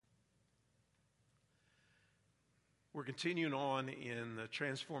We're continuing on in the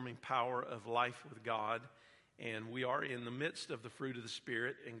transforming power of life with God, and we are in the midst of the fruit of the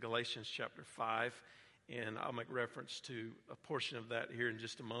Spirit in Galatians chapter 5, and I'll make reference to a portion of that here in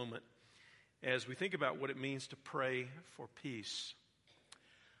just a moment as we think about what it means to pray for peace.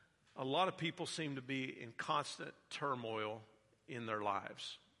 A lot of people seem to be in constant turmoil in their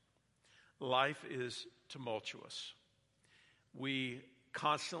lives. Life is tumultuous. We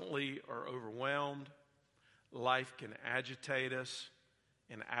constantly are overwhelmed. Life can agitate us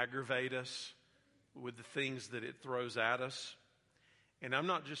and aggravate us with the things that it throws at us. And I'm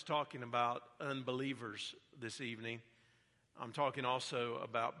not just talking about unbelievers this evening. I'm talking also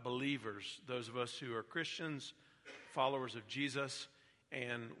about believers, those of us who are Christians, followers of Jesus,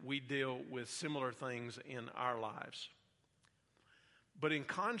 and we deal with similar things in our lives. But in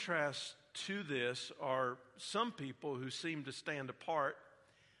contrast to this are some people who seem to stand apart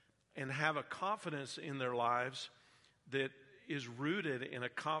and have a confidence in their lives that is rooted in a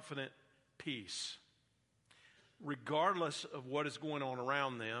confident peace. Regardless of what is going on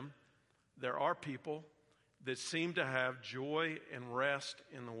around them, there are people that seem to have joy and rest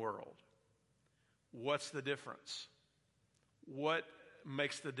in the world. What's the difference? What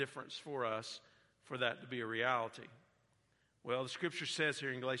makes the difference for us for that to be a reality? Well, the scripture says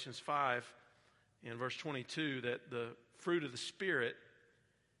here in Galatians 5, in verse 22, that the fruit of the Spirit,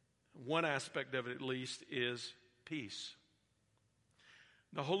 one aspect of it at least, is peace.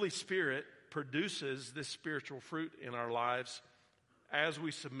 The Holy Spirit produces this spiritual fruit in our lives as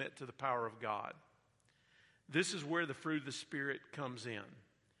we submit to the power of God. This is where the fruit of the Spirit comes in.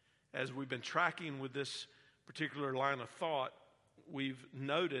 As we've been tracking with this particular line of thought, we've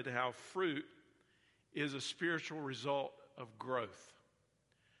noted how fruit is a spiritual result of growth.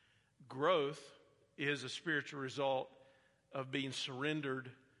 Growth is a spiritual result of being surrendered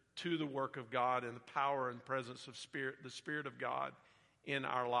to the work of God and the power and presence of the Spirit of God in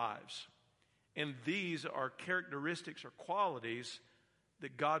our lives. And these are characteristics or qualities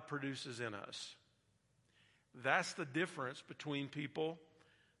that God produces in us. That's the difference between people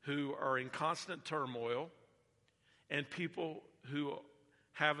who are in constant turmoil and people who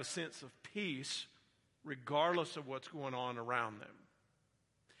have a sense of peace regardless of what's going on around them.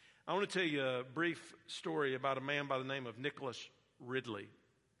 I want to tell you a brief story about a man by the name of Nicholas Ridley.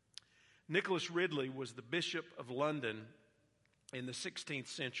 Nicholas Ridley was the Bishop of London in the 16th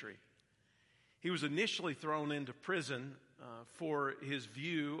century. He was initially thrown into prison for his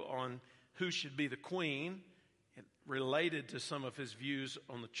view on who should be the queen, and related to some of his views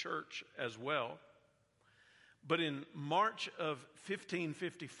on the church as well. But in March of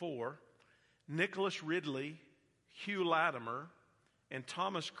 1554, Nicholas Ridley, Hugh Latimer, and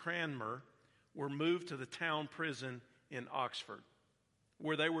Thomas Cranmer were moved to the town prison in Oxford,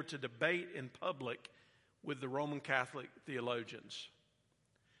 where they were to debate in public with the Roman Catholic theologians.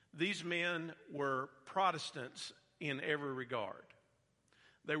 These men were Protestants in every regard.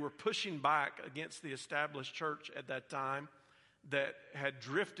 They were pushing back against the established church at that time that had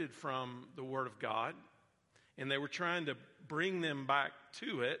drifted from the Word of God, and they were trying to bring them back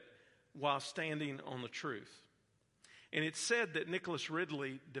to it while standing on the truth. And it's said that Nicholas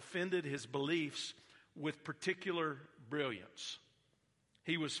Ridley defended his beliefs with particular brilliance.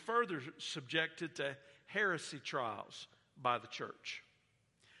 He was further subjected to heresy trials by the church.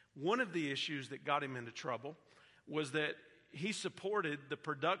 One of the issues that got him into trouble was that he supported the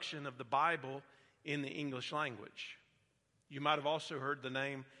production of the Bible in the English language. You might have also heard the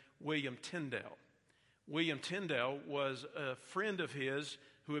name William Tyndale. William Tyndale was a friend of his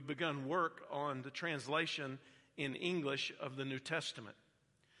who had begun work on the translation in English of the New Testament.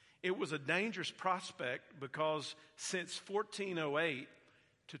 It was a dangerous prospect because since 1408,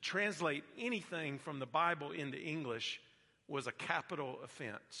 to translate anything from the Bible into English was a capital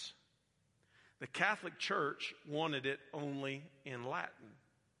offense. The Catholic Church wanted it only in Latin.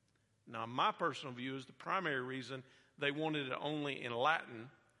 Now, my personal view is the primary reason they wanted it only in Latin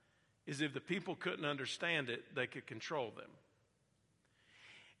is if the people couldn't understand it, they could control them.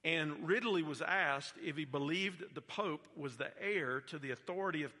 And Ridley was asked if he believed the Pope was the heir to the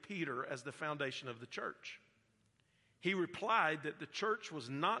authority of Peter as the foundation of the church. He replied that the church was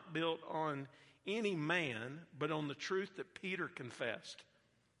not built on any man, but on the truth that Peter confessed,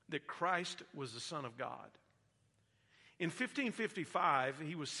 that Christ was the Son of God. In 1555,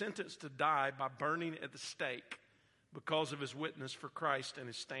 he was sentenced to die by burning at the stake because of his witness for Christ and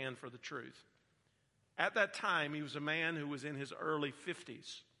his stand for the truth. At that time, he was a man who was in his early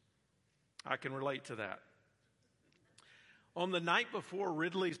 50s. I can relate to that. On the night before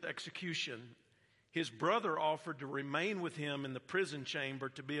Ridley's execution, his brother offered to remain with him in the prison chamber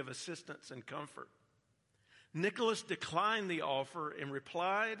to be of assistance and comfort. Nicholas declined the offer and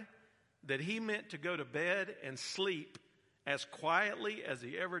replied that he meant to go to bed and sleep as quietly as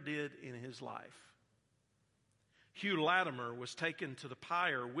he ever did in his life. Hugh Latimer was taken to the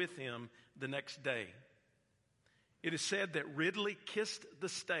pyre with him the next day. It is said that Ridley kissed the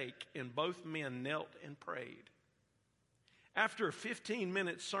stake and both men knelt and prayed. After a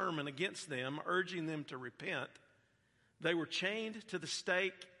 15-minute sermon against them, urging them to repent, they were chained to the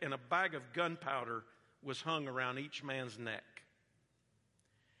stake and a bag of gunpowder was hung around each man's neck.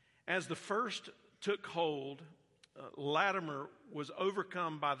 As the first took hold, Latimer was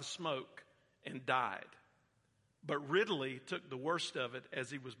overcome by the smoke and died. But Ridley took the worst of it as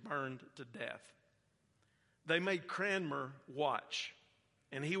he was burned to death. They made Cranmer watch,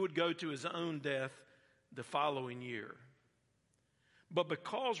 and he would go to his own death the following year. But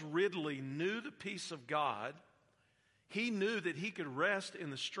because Ridley knew the peace of God, he knew that he could rest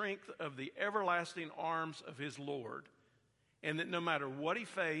in the strength of the everlasting arms of his Lord, and that no matter what he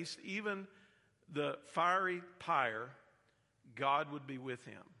faced, even the fiery pyre, God would be with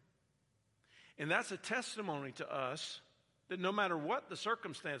him. And that's a testimony to us that no matter what the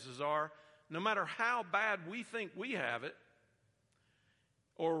circumstances are, no matter how bad we think we have it,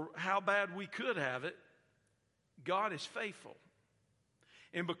 or how bad we could have it, God is faithful.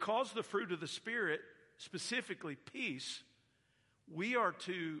 And because the fruit of the Spirit, specifically peace, we are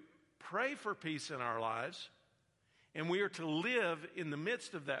to pray for peace in our lives, and we are to live in the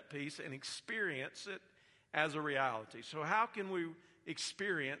midst of that peace and experience it as a reality. So how can we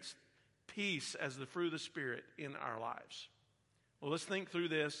experience peace as the fruit of the Spirit in our lives? Well, let's think through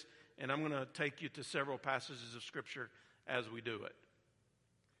this, and I'm going to take you to several passages of Scripture as we do it.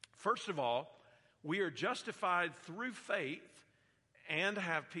 First of all, we are justified through faith and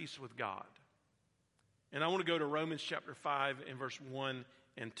have peace with God. And I want to go to Romans chapter 5 and verse 1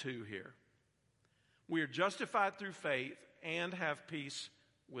 and 2 here. We are justified through faith and have peace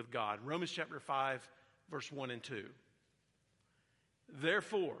with God. Romans chapter 5, verse 1 and 2.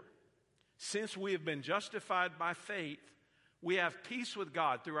 Therefore, since we have been justified by faith, we have peace with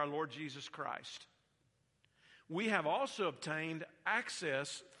God through our Lord Jesus Christ. We have also obtained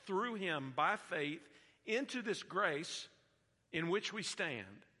access through him by faith into this grace in which we stand,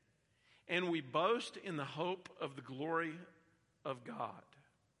 and we boast in the hope of the glory of God.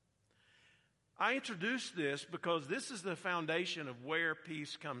 I introduce this because this is the foundation of where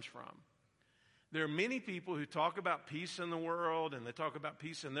peace comes from. There are many people who talk about peace in the world, and they talk about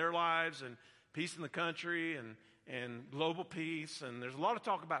peace in their lives, and peace in the country, and global peace, and there's a lot of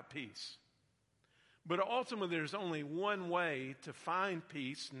talk about peace. But ultimately, there's only one way to find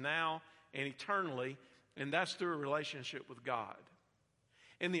peace now and eternally, and that's through a relationship with God.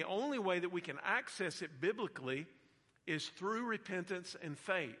 And the only way that we can access it biblically is through repentance and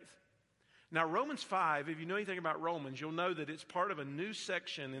faith. Now, Romans 5, if you know anything about Romans, you'll know that it's part of a new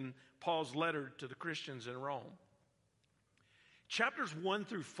section in Paul's letter to the Christians in Rome. Chapters 1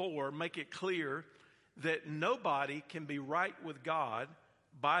 through 4 make it clear that nobody can be right with God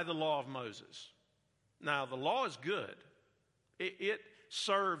by the law of Moses. Now, the law is good. It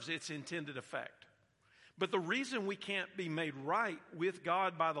serves its intended effect. But the reason we can't be made right with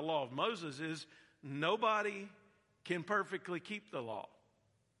God by the law of Moses is nobody can perfectly keep the law.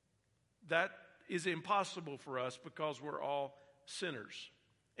 That is impossible for us because we're all sinners.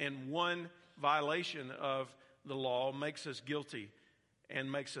 And one violation of the law makes us guilty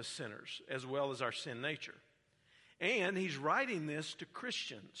and makes us sinners, as well as our sin nature. And he's writing this to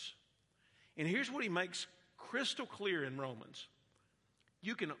Christians. And here's what he makes crystal clear in Romans.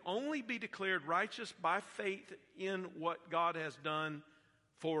 You can only be declared righteous by faith in what God has done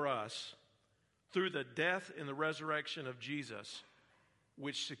for us through the death and the resurrection of Jesus,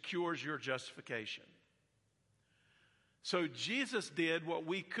 which secures your justification. So Jesus did what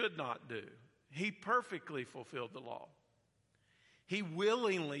we could not do. He perfectly fulfilled the law. He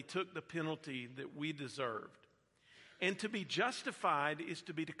willingly took the penalty that we deserved. And to be justified is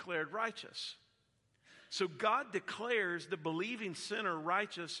to be declared righteous. So God declares the believing sinner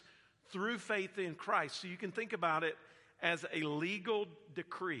righteous through faith in Christ. So you can think about it as a legal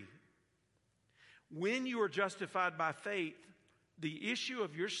decree. When you are justified by faith, the issue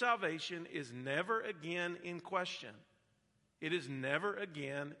of your salvation is never again in question. It is never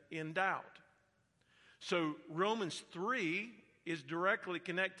again in doubt. So Romans 3 is directly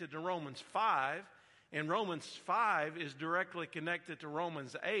connected to Romans 5, and Romans 5 is directly connected to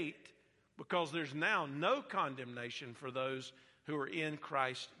Romans 8, because there's now no condemnation for those who are in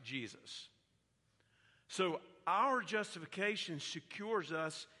Christ Jesus. So our justification secures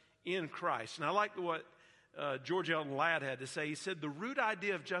us in Christ. And I like what George Elton Ladd had to say. He said, the root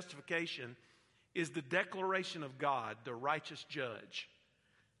idea of justification is the declaration of God, the righteous judge,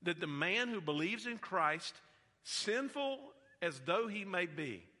 that the man who believes in Christ, sinful as though he may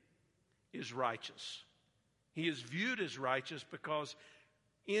be, is righteous. He is viewed as righteous because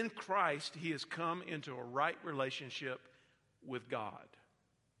in Christ he has come into a right relationship with God.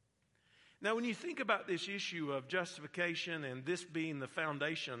 Now, when you think about this issue of justification and this being the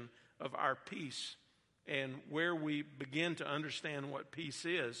foundation of our peace and where we begin to understand what peace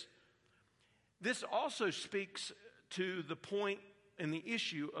is, this also speaks to the point and the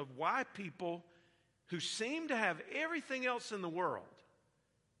issue of why people who seem to have everything else in the world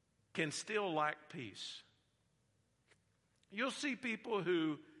can still lack peace. You'll see people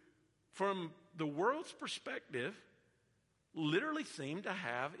who, from the world's perspective, literally seem to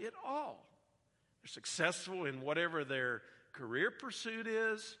have it all. They're successful in whatever their career pursuit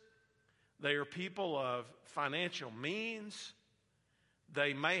is. They are people of financial means.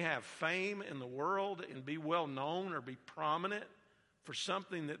 They may have fame in the world and be well known or be prominent for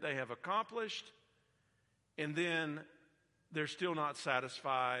something that they have accomplished. And then they're still not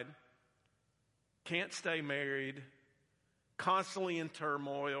satisfied, can't stay married, constantly in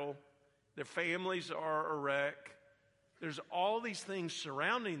turmoil. Their families are a wreck. There's all these things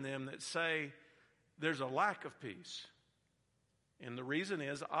surrounding them that say there's a lack of peace. And the reason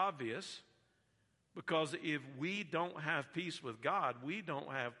is obvious, because if we don't have peace with God, we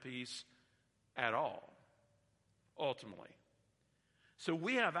don't have peace at all, ultimately. So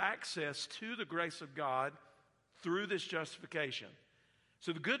we have access to the grace of God through this justification.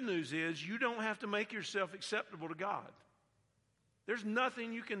 So the good news is you don't have to make yourself acceptable to God. There's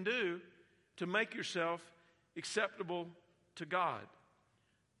nothing you can do to make yourself acceptable to God.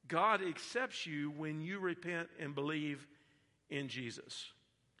 God accepts you when you repent and believe in Jesus.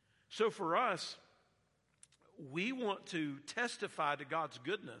 So for us, we want to testify to God's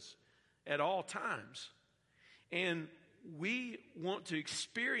goodness at all times. And we want to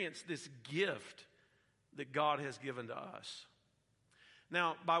experience this gift that God has given to us.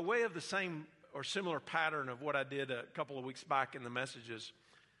 Now, by way of the same or similar pattern of what I did a couple of weeks back in the messages,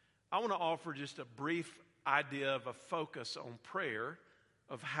 I want to offer just a brief idea of a focus on prayer,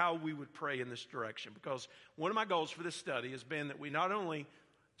 of how we would pray in this direction. Because one of my goals for this study has been that we not only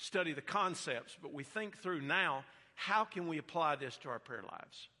study the concepts, but we think through now, how can we apply this to our prayer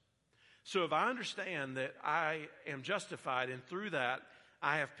lives? So if I understand that I am justified and through that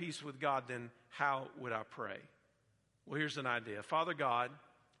I have peace with God, then how would I pray? Well, here's an idea. Father God,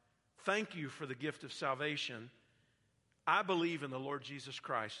 thank you for the gift of salvation. I believe in the Lord Jesus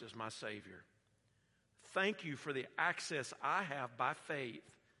Christ as my Savior. Thank you for the access I have by faith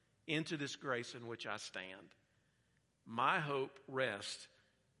into this grace in which I stand. My hope rests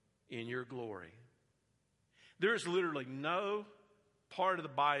in your glory. There is literally no part of the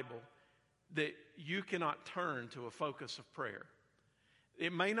Bible that you cannot turn to a focus of prayer.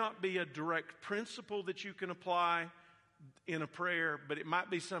 It may not be a direct principle that you can apply in a prayer, but it might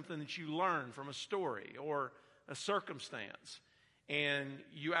be something that you learn from a story or a circumstance. And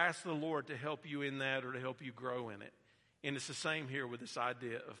you ask the Lord to help you in that or to help you grow in it. And it's the same here with this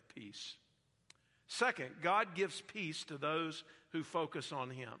idea of peace. Second, God gives peace to those who focus on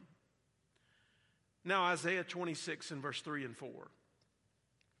Him. Now, Isaiah 26 and verse 3 and 4.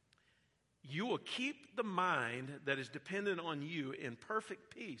 You will keep the mind that is dependent on you in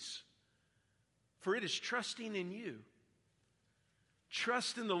perfect peace, for it is trusting in you.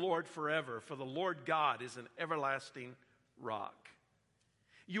 Trust in the Lord forever, for the Lord God is an everlasting rock.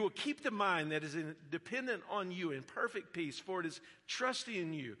 You will keep the mind that is dependent on you in perfect peace, for it is trusting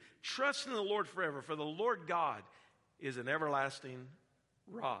in you. Trust in the Lord forever, for the Lord God is an everlasting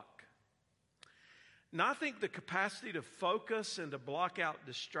rock. Now, I think the capacity to focus and to block out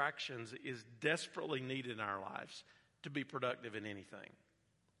distractions is desperately needed in our lives to be productive in anything.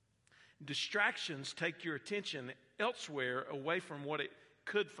 Distractions take your attention elsewhere away from what it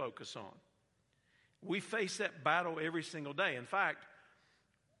could focus on. We face that battle every single day. In fact,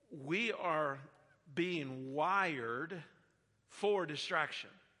 we are being wired for distraction.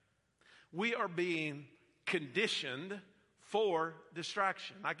 We are being conditioned for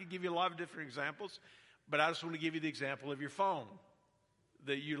distraction. I could give you a lot of different examples, but I just want to give you the example of your phone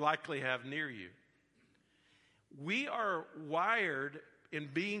that you likely have near you. We are wired in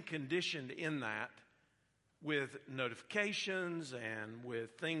being conditioned in that with notifications and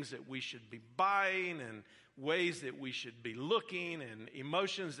with things that we should be buying and ways that we should be looking and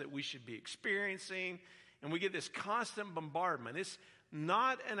emotions that we should be experiencing. And we get this constant bombardment. It's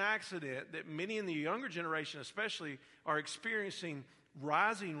not an accident that many in the younger generation especially are experiencing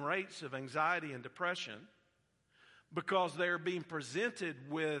rising rates of anxiety and depression, because they're being presented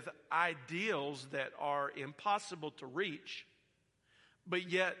with ideals that are impossible to reach, but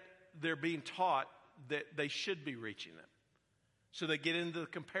yet they're being taught that they should be reaching them. So they get into the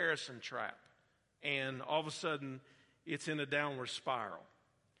comparison trap, and all of a sudden it's in a downward spiral.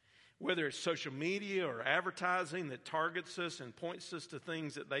 Whether it's social media or advertising that targets us and points us to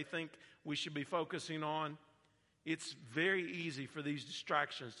things that they think we should be focusing on, it's very easy for these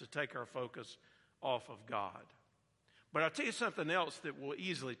distractions to take our focus off of God. But I'll tell you something else that will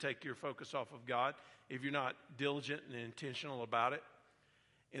easily take your focus off of God if you're not diligent and intentional about it,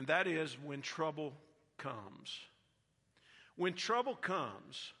 and that is when trouble comes. When trouble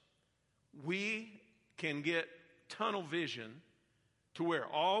comes, we can get tunnel vision to where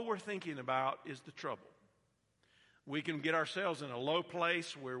all we're thinking about is the trouble. We can get ourselves in a low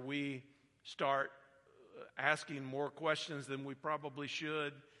place where we start asking more questions than we probably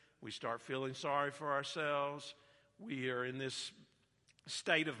should. We start feeling sorry for ourselves. We are in this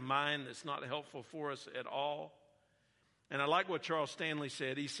state of mind that's not helpful for us at all. And I like what Charles Stanley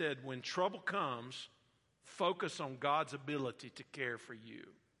said. He said, when trouble comes, focus on God's ability to care for you.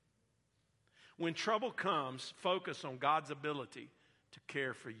 When trouble comes, focus on God's ability to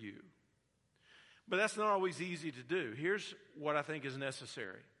care for you. But that's not always easy to do. Here's what I think is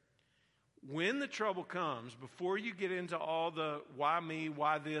necessary. When the trouble comes, before you get into all the why me,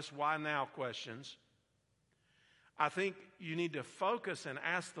 why this, why now questions, I think you need to focus and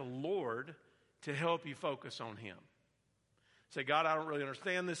ask the Lord to help you focus on Him. Say, God, I don't really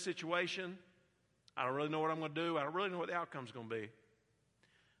understand this situation. I don't really know what I'm going to do. I don't really know what the outcome's going to be.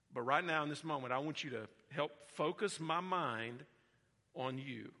 But right now in this moment, I want you to help focus my mind on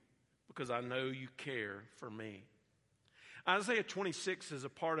you because I know you care for me. Isaiah 26 is a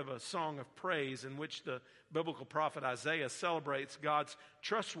part of a song of praise in which the biblical prophet Isaiah celebrates God's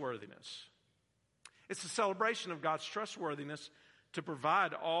trustworthiness. It's a celebration of God's trustworthiness to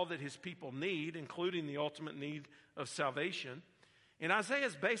provide all that His people need, including the ultimate need of salvation. And Isaiah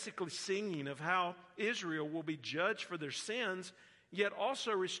is basically singing of how Israel will be judged for their sins, yet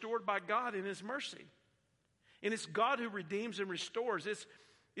also restored by God in His mercy. And it's God who redeems and restores.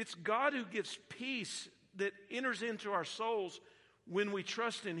 It's God who gives peace that enters into our souls when we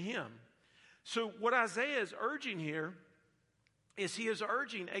trust in Him. So what Isaiah is urging here is he is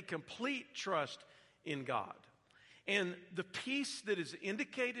urging a complete trust in God. And the peace that is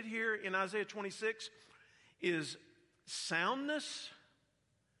indicated here in Isaiah 26 is soundness,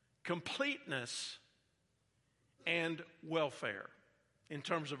 completeness, and welfare in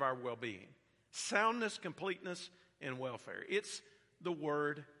terms of our well-being. Soundness, completeness, and welfare. It's the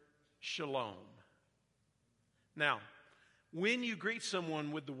word shalom. Now, when you greet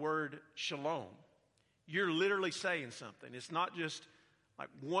someone with the word shalom, you're literally saying something. It's not just like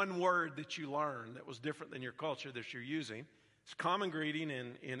one word that you learned that was different than your culture that you're using. It's a common greeting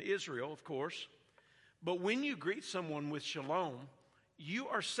in Israel, of course. But when you greet someone with shalom, you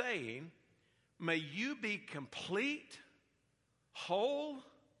are saying, may you be complete, whole,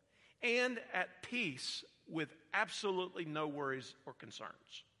 and at peace with absolutely no worries or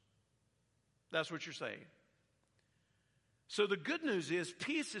concerns. That's what you're saying. So the good news is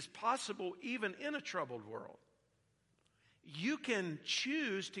peace is possible even in a troubled world. You can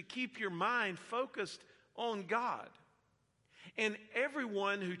choose to keep your mind focused on God. And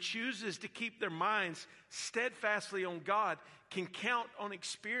everyone who chooses to keep their minds steadfastly on God can count on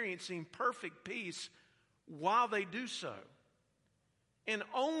experiencing perfect peace while they do so. And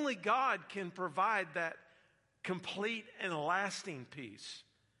only God can provide that complete and lasting peace.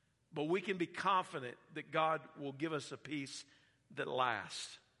 But we can be confident that God will give us a peace that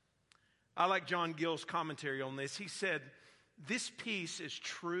lasts. I like John Gill's commentary on this. He said, this peace is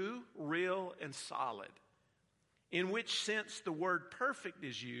true, real, and solid, in which sense the word perfect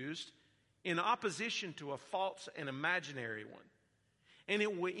is used in opposition to a false and imaginary one. And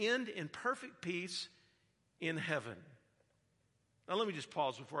it will end in perfect peace in heaven. Now let me just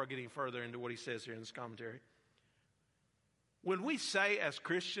pause before I get any further into what he says here in this commentary. When we say as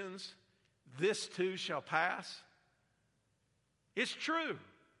Christians, this too shall pass, it's true.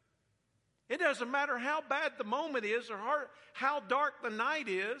 It doesn't matter how bad the moment is or how dark the night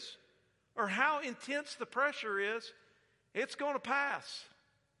is or how intense the pressure is, it's going to pass.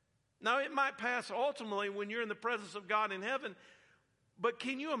 Now, it might pass ultimately when you're in the presence of God in heaven, but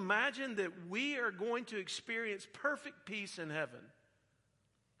can you imagine that we are going to experience perfect peace in heaven?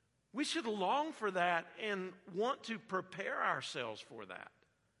 We should long for that and want to prepare ourselves for that.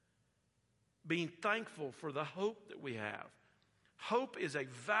 Being thankful for the hope that we have. Hope is a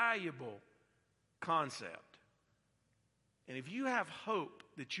valuable concept. And if you have hope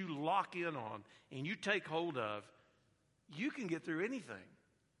that you lock in on and you take hold of, you can get through anything.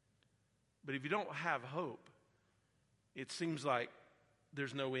 But if you don't have hope, it seems like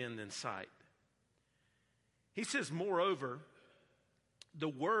there's no end in sight. He says, moreover, the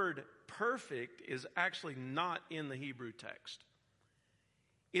word perfect is actually not in the Hebrew text.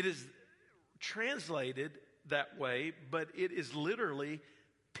 It is translated that way, but it is literally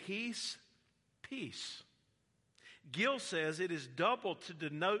peace, peace. Gill says it is double to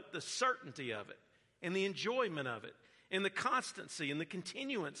denote the certainty of it and the enjoyment of it and the constancy and the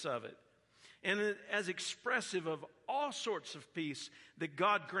continuance of it, and as expressive of all sorts of peace that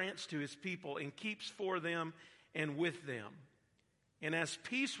God grants to his people and keeps for them and with them. And as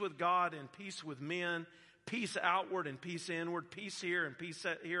peace with God and peace with men, peace outward and peace inward, peace here and peace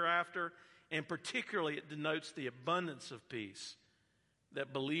hereafter, and particularly it denotes the abundance of peace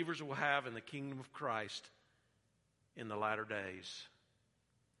that believers will have in the kingdom of Christ in the latter days.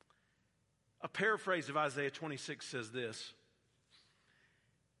 A paraphrase of Isaiah 26 says this: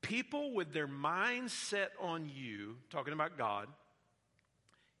 people with their minds set on you, talking about God,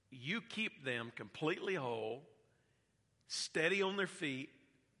 you keep them completely whole, steady on their feet,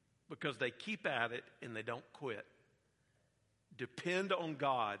 because they keep at it and they don't quit. Depend on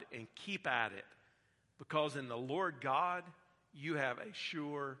God and keep at it, because in the Lord God you have a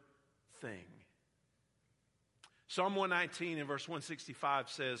sure thing. Psalm 119 and verse 165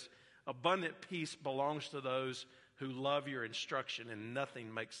 says, abundant peace belongs to those who love your instruction, and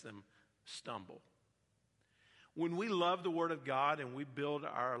nothing makes them stumble. When we love the Word of God and we build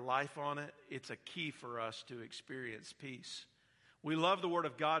our life on it, it's a key for us to experience peace. We love the Word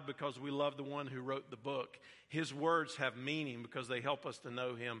of God because we love the one who wrote the book. His words have meaning because they help us to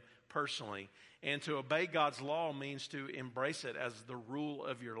know Him personally. And to obey God's law means to embrace it as the rule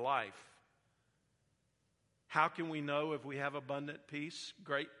of your life. How can we know if we have abundant peace,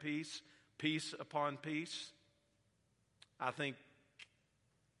 great peace, peace upon peace? I think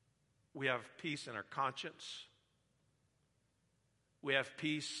we have peace in our conscience. We have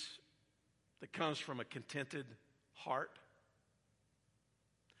peace that comes from a contented heart.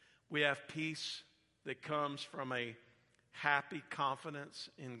 We have peace that comes from a happy confidence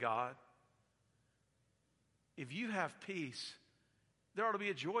in God. If you have peace, there ought to be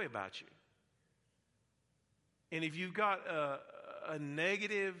a joy about you. And if you've got a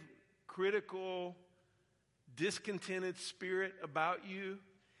negative, critical, discontented spirit about you,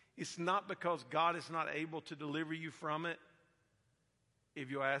 it's not because God is not able to deliver you from it. If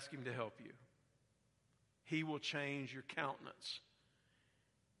you ask Him to help you, He will change your countenance.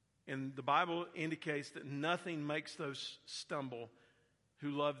 And the Bible indicates that nothing makes those stumble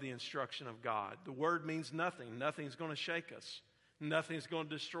who love the instruction of God. The word means nothing. Nothing's going to shake us. Nothing's going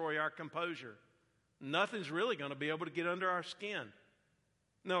to destroy our composure. Nothing's really going to be able to get under our skin.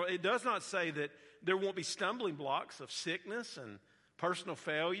 No, it does not say that there won't be stumbling blocks of sickness and personal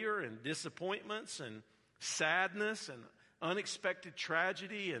failure and disappointments and sadness and unexpected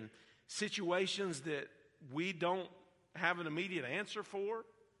tragedy and situations that we don't have an immediate answer for.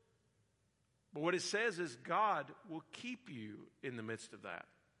 But what it says is God will keep you in the midst of that.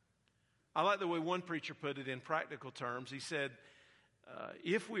 I like the way one preacher put it in practical terms. He said,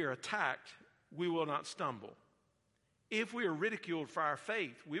 if we are attacked, we will not stumble. If we are ridiculed for our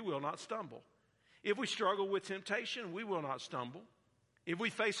faith, we will not stumble. If we struggle with temptation, we will not stumble. If we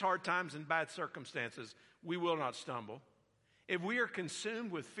face hard times and bad circumstances, we will not stumble. If we are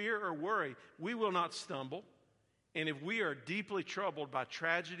consumed with fear or worry, we will not stumble. And if we are deeply troubled by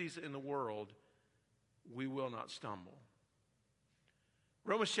tragedies in the world, we will not stumble.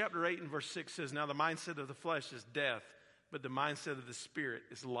 Romans chapter 8 and verse 6 says, now the mindset of the flesh is death, but the mindset of the Spirit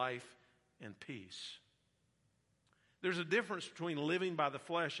is life and peace. There's a difference between living by the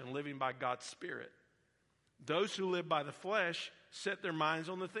flesh and living by God's Spirit. Those who live by the flesh set their minds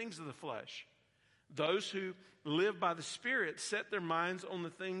on the things of the flesh. Those who live by the Spirit set their minds on the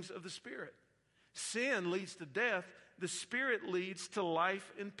things of the Spirit. Sin leads to death. The Spirit leads to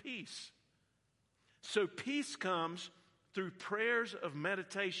life and peace. So peace comes through prayers of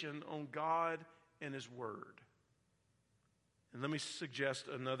meditation on God and His Word. And let me suggest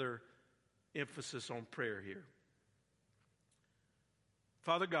another emphasis on prayer here.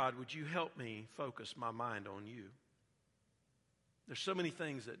 Father God, would you help me focus my mind on you? There's so many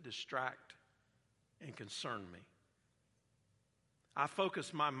things that distract and concern me. I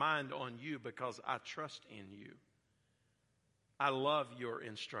focus my mind on you because I trust in you. I love your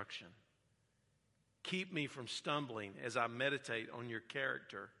instruction. Keep me from stumbling as I meditate on your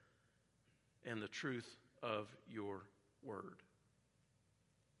character and the truth of your word.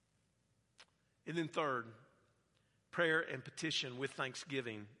 And then third, prayer and petition with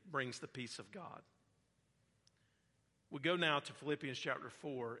thanksgiving brings the peace of God. We go now to Philippians chapter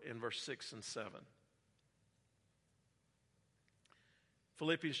 4 in verse 6 and 7.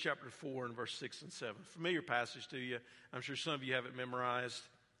 Philippians chapter 4 and verse 6 and 7. Familiar passage to you. I'm sure some of you have it memorized.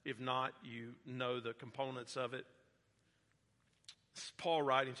 If not, you know the components of it. It's Paul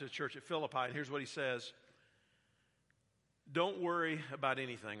writing to the church at Philippi, and here's what he says. Don't worry about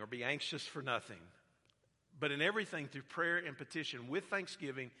anything or be anxious for nothing, but in everything through prayer and petition with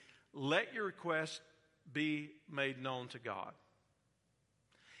thanksgiving, let your requests be made known to God.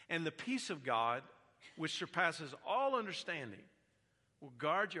 And the peace of God, which surpasses all understanding, will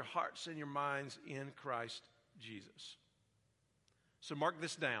guard your hearts and your minds in Christ Jesus. So mark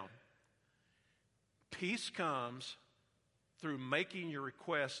this down. Peace comes through making your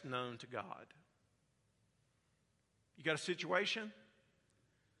request known to God. You got a situation?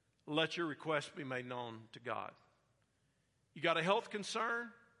 Let your request be made known to God. You got a health concern?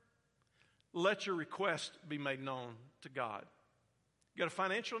 Let your request be made known to God. You got a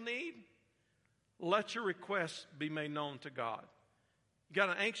financial need? Let your request be made known to God. You got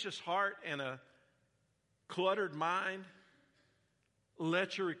an anxious heart and a cluttered mind?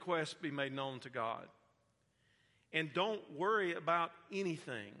 Let your request be made known to God. And don't worry about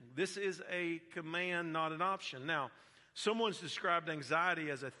anything. This is a command, not an option. Now, someone's described anxiety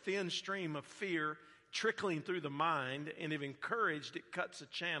as a thin stream of fear trickling through the mind, and if encouraged, it cuts a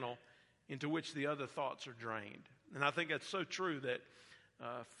channel into which the other thoughts are drained. And I think that's so true that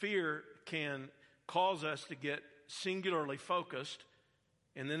fear can cause us to get singularly focused,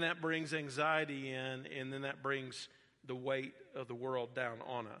 and then that brings anxiety in, and then that brings the weight of the world down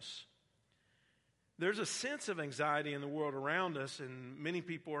on us. There's a sense of anxiety in the world around us, and many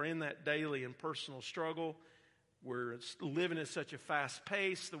people are in that daily and personal struggle. We're living at such a fast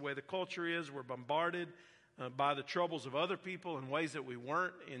pace, the way the culture is. We're bombarded by the troubles of other people in ways that we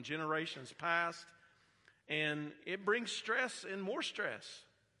weren't in generations past. And it brings stress and more stress.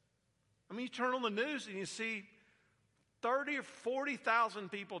 I mean, you turn on the news and you see 30 or 40,000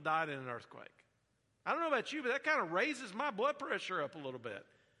 people died in an earthquake. I don't know about you, but that kind of raises my blood pressure up a little bit.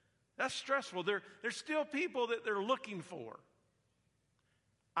 That's stressful. There's still people that they're looking for.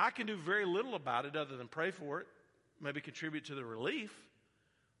 I can do very little about it other than pray for it, maybe contribute to the relief,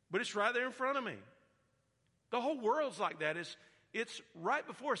 but it's right there in front of me. The whole world's like that. It's right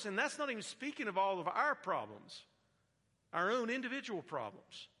before us, and that's not even speaking of all of our problems, our own individual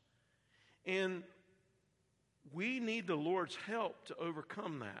problems. And we need the Lord's help to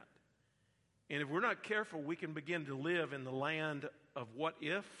overcome that. And if we're not careful, we can begin to live in the land of what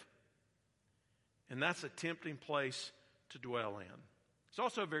if, and that's a tempting place to dwell in. It's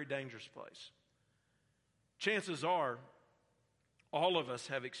also a very dangerous place. Chances are, all of us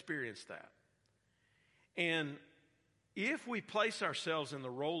have experienced that. And if we place ourselves in the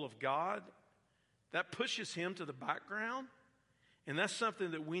role of God, that pushes Him to the background, and that's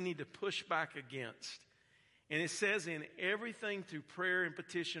something that we need to push back against. And it says in everything through prayer and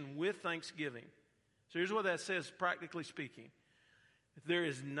petition with thanksgiving. So here's what that says, practically speaking. There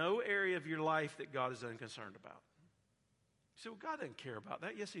is no area of your life that God is unconcerned about. You say, well, God doesn't care about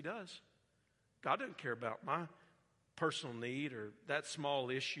that. Yes, He does. God doesn't care about my personal need or that small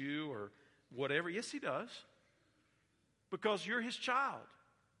issue or whatever. Yes, He does. Because you're His child.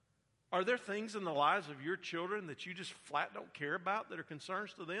 Are there things in the lives of your children that you just flat don't care about that are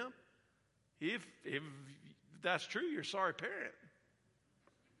concerns to them? If that's true, you're a sorry parent.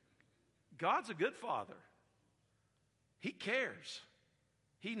 God's a good father. He cares.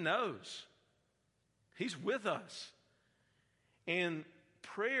 He knows. He's with us. And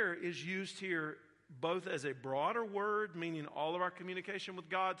prayer is used here both as a broader word, meaning all of our communication with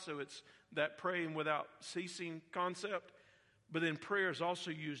God, so it's that praying without ceasing concept. But then prayer is also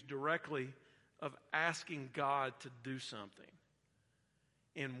used directly of asking God to do something.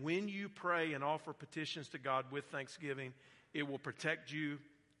 And when you pray and offer petitions to God with thanksgiving, it will protect you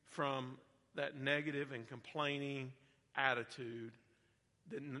from that negative and complaining attitude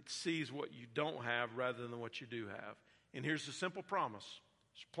that sees what you don't have rather than what you do have. And here's the simple promise.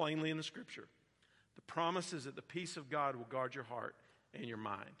 It's plainly in the Scripture. The promise is that the peace of God will guard your heart and your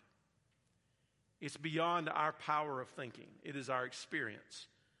mind. It's beyond our power of thinking. It is our experience.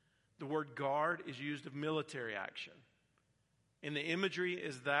 The word guard is used of military action. And the imagery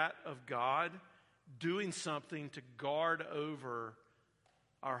is that of God doing something to guard over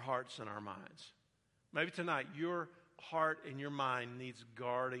our hearts and our minds. Maybe tonight your heart and your mind needs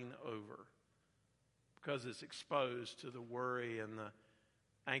guarding over because it's exposed to the worry and the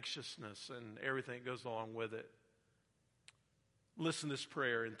anxiousness and everything that goes along with it. Listen to this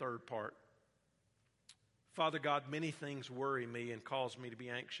prayer in third part. Father God, many things worry me and cause me to be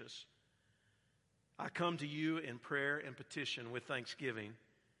anxious. I come to you in prayer and petition with thanksgiving,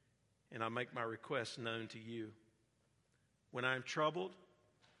 and I make my requests known to you. When I am troubled,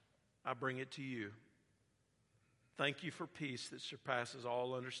 I bring it to you. Thank you for peace that surpasses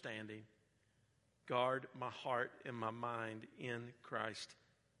all understanding. Guard my heart and my mind in Christ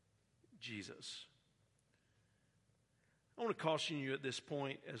Jesus. I want to caution you at this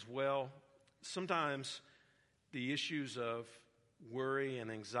point as well. Sometimes the issues of worry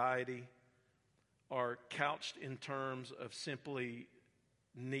and anxiety are couched in terms of simply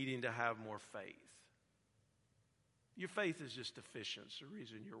needing to have more faith. Your faith is just deficient. It's the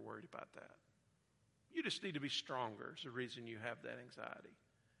reason you're worried about that. You just need to be stronger. It's the reason you have that anxiety.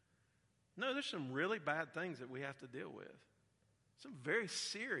 No, there's some really bad things that we have to deal with. Some very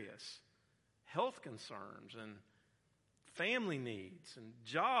serious health concerns and family needs and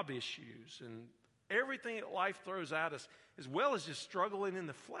job issues and everything that life throws at us, as well as just struggling in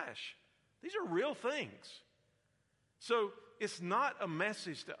the flesh. These are real things. So it's not a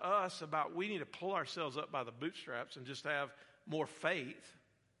message to us about we need to pull ourselves up by the bootstraps and just have more faith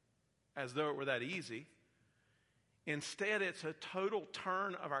as though it were that easy. Instead, it's a total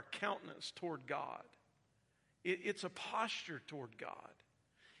turn of our countenance toward God. It's a posture toward God.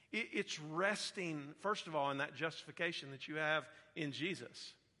 It's resting, first of all, in that justification that you have in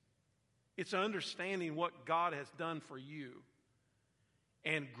Jesus. It's understanding what God has done for you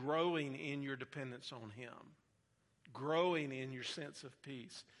and growing in your dependence on Him, growing in your sense of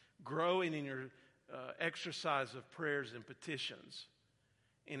peace, growing in your exercise of prayers and petitions.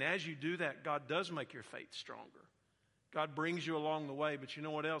 And as you do that, God does make your faith stronger. God brings you along the way, but you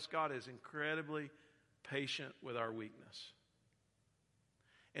know what else? God is incredibly patient with our weakness.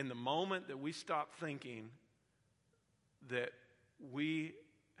 And the moment that we stop thinking that we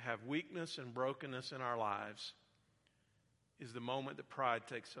have weakness and brokenness in our lives is the moment that pride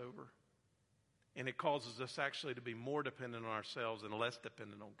takes over. And it causes us actually to be more dependent on ourselves and less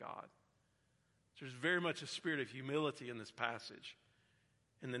dependent on God. So there's very much a spirit of humility in this passage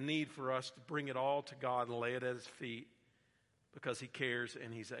and the need for us to bring it all to God and lay it at His feet because He cares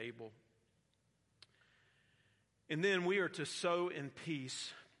and He's able. And then we are to sow in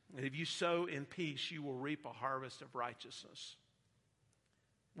peace. And if you sow in peace, you will reap a harvest of righteousness.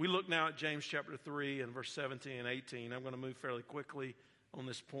 We look now at James chapter 3 and verse 17 and 18. I'm going to move fairly quickly on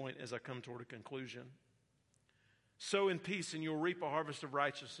this point as I come toward a conclusion. Sow in peace and you'll reap a harvest of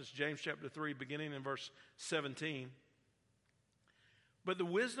righteousness. James chapter 3, beginning in verse 17. But the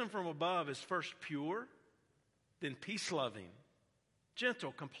wisdom from above is first pure, then peace-loving,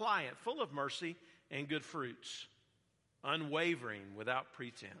 gentle, compliant, full of mercy and good fruits, unwavering, without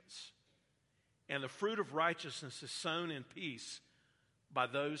pretense. And the fruit of righteousness is sown in peace by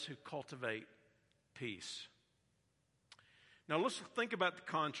those who cultivate peace. Now let's think about the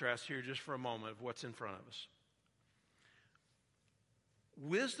contrast here just for a moment of what's in front of us.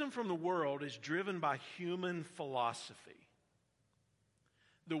 Wisdom from the world is driven by human philosophy.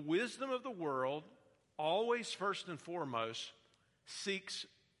 The wisdom of the world always, first and foremost, seeks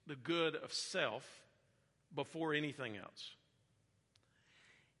the good of self before anything else.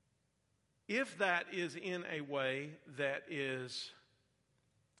 If that is in a way that is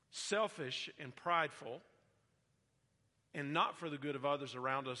selfish and prideful and not for the good of others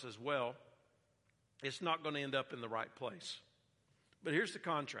around us as well, it's not going to end up in the right place. But here's the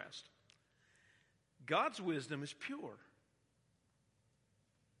contrast. God's wisdom is pure.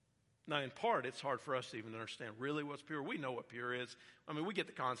 Now, in part, it's hard for us to even understand really what's pure. We know what pure is. I mean, we get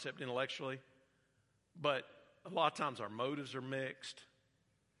the concept intellectually, but a lot of times our motives are mixed,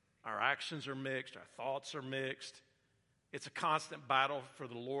 our actions are mixed, our thoughts are mixed. It's a constant battle for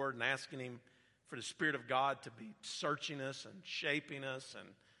the Lord and asking Him for the Spirit of God to be searching us and shaping us and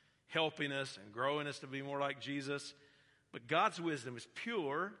helping us and growing us to be more like Jesus. But God's wisdom is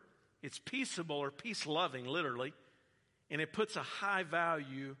pure, it's peaceable or peace-loving, literally, and it puts a high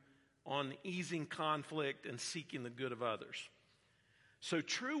value on easing conflict and seeking the good of others. So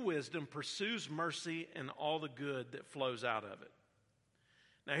true wisdom pursues mercy and all the good that flows out of it.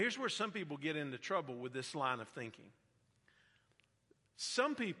 Now here's where some people get into trouble with this line of thinking.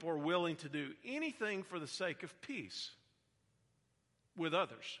 Some people are willing to do anything for the sake of peace with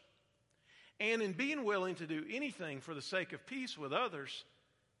others. And in being willing to do anything for the sake of peace with others,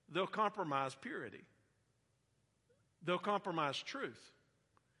 they'll compromise purity. They'll compromise truth.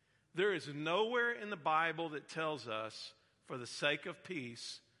 There is nowhere in the Bible that tells us for the sake of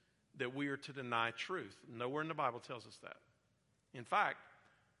peace that we are to deny truth. Nowhere in the Bible tells us that. In fact,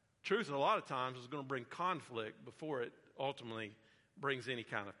 truth a lot of times is going to bring conflict before it ultimately brings any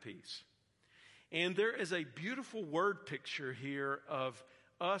kind of peace. And there is a beautiful word picture here of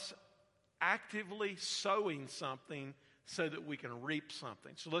us actively sowing something so that we can reap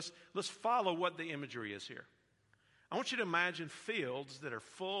something. So let's follow what the imagery is here. I want you to imagine fields that are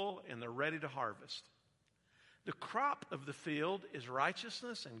full and they're ready to harvest. The crop of the field is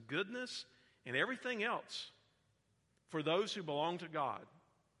righteousness and goodness and everything else for those who belong to God.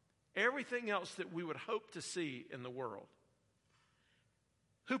 Everything else that we would hope to see in the world.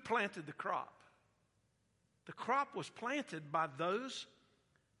 Who planted the crop? The crop was planted by those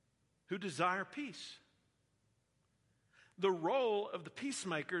who desire peace. The role of the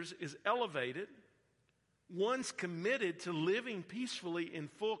peacemakers is elevated. One's committed to living peacefully in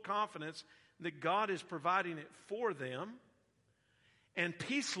full confidence that God is providing it for them. And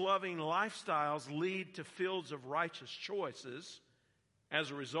peace-loving lifestyles lead to fields of righteous choices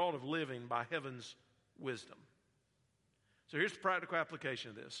as a result of living by heaven's wisdom. So here's the practical application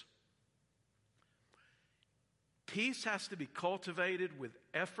of this. Peace has to be cultivated with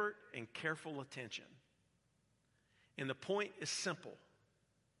effort and careful attention. And the point is simple.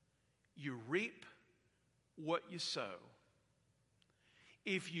 You reap what you sow.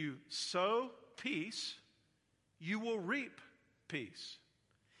 If you sow peace, you will reap peace.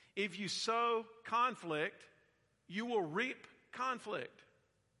 If you sow conflict, you will reap conflict.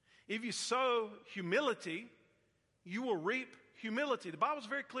 If you sow humility, you will reap humility. The Bible's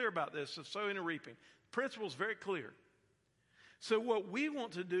very clear about this, of sowing and reaping. The principle is very clear. So what we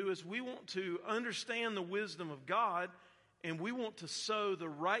want to do is we want to understand the wisdom of God, and we want to sow the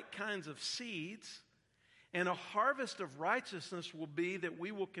right kinds of seeds. And a harvest of righteousness will be that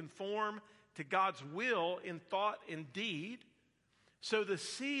we will conform to God's will in thought and deed. So the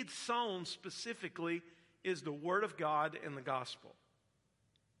seed sown specifically is the Word of God and the gospel.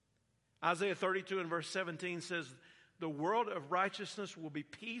 Isaiah 32 and verse 17 says, the world of righteousness will be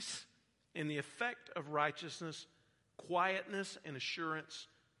peace, and the effect of righteousness, quietness and assurance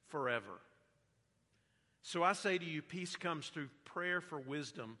forever. So I say to you, peace comes through prayer for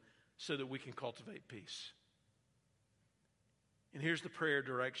wisdom so that we can cultivate peace. And here's the prayer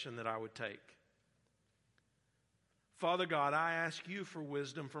direction that I would take. Father God, I ask you for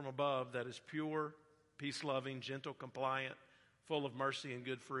wisdom from above that is pure, peace-loving, gentle, compliant, full of mercy and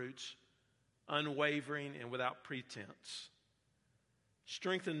good fruits, unwavering and without pretense.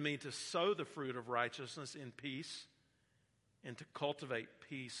 Strengthen me to sow the fruit of righteousness in peace and to cultivate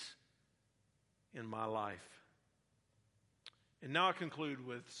peace in my life. And now I conclude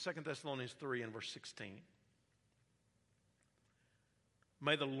with 2 Thessalonians 3 and verse 16.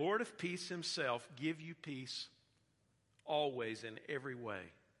 May the Lord of peace himself give you peace always in every way.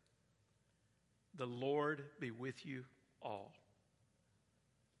 The Lord be with you all.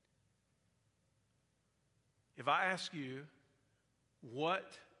 If I ask you, what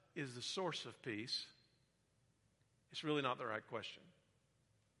is the source of peace? It's really not the right question.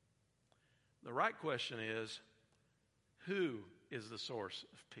 The right question is, who is the source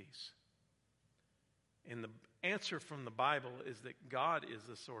of peace? And the answer from the Bible is that God is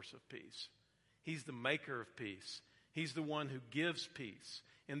the source of peace. He's the maker of peace. He's the one who gives peace.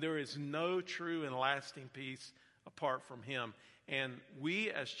 And there is no true and lasting peace apart from him. And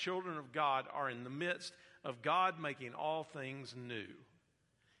we as children of God are in the midst of God making all things new.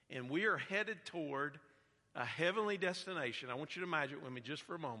 And we are headed toward a heavenly destination. I want you to imagine it with me just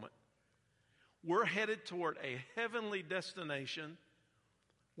for a moment. We're headed toward a heavenly destination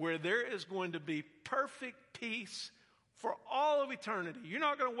where there is going to be perfect peace for all of eternity. You're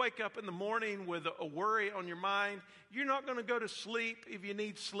not going to wake up in the morning with a worry on your mind. You're not going to go to sleep if you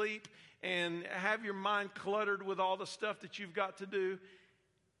need sleep and have your mind cluttered with all the stuff that you've got to do.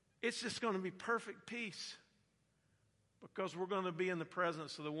 It's just going to be perfect peace because we're going to be in the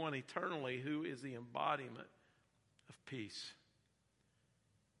presence of the one eternally who is the embodiment of peace.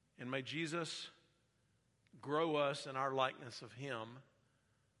 And may Jesus grow us in our likeness of him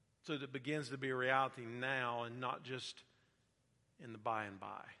so that it begins to be a reality now and not just in the by and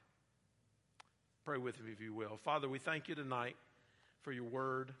by. Pray with me if you will. Father, we thank you tonight for your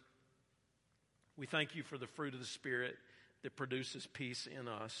word. We thank you for the fruit of the Spirit that produces peace in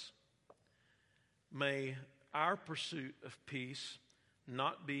us. May our pursuit of peace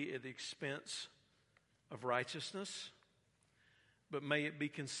not be at the expense of righteousness, but may it be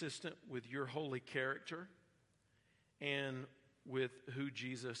consistent with your holy character and with who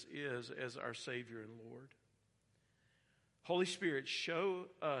Jesus is as our Savior and Lord. Holy Spirit, show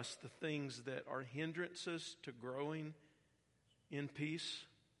us the things that are hindrances to growing in peace.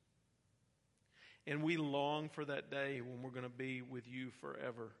 And we long for that day when we're going to be with you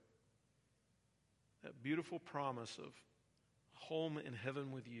forever. That beautiful promise of home in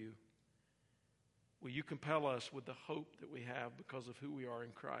heaven with you. Will you compel us with the hope that we have because of who we are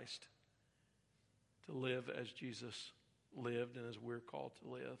in Christ? to live as Jesus lived and as we're called to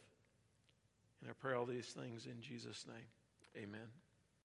live. And I pray all these things in Jesus' name. Amen.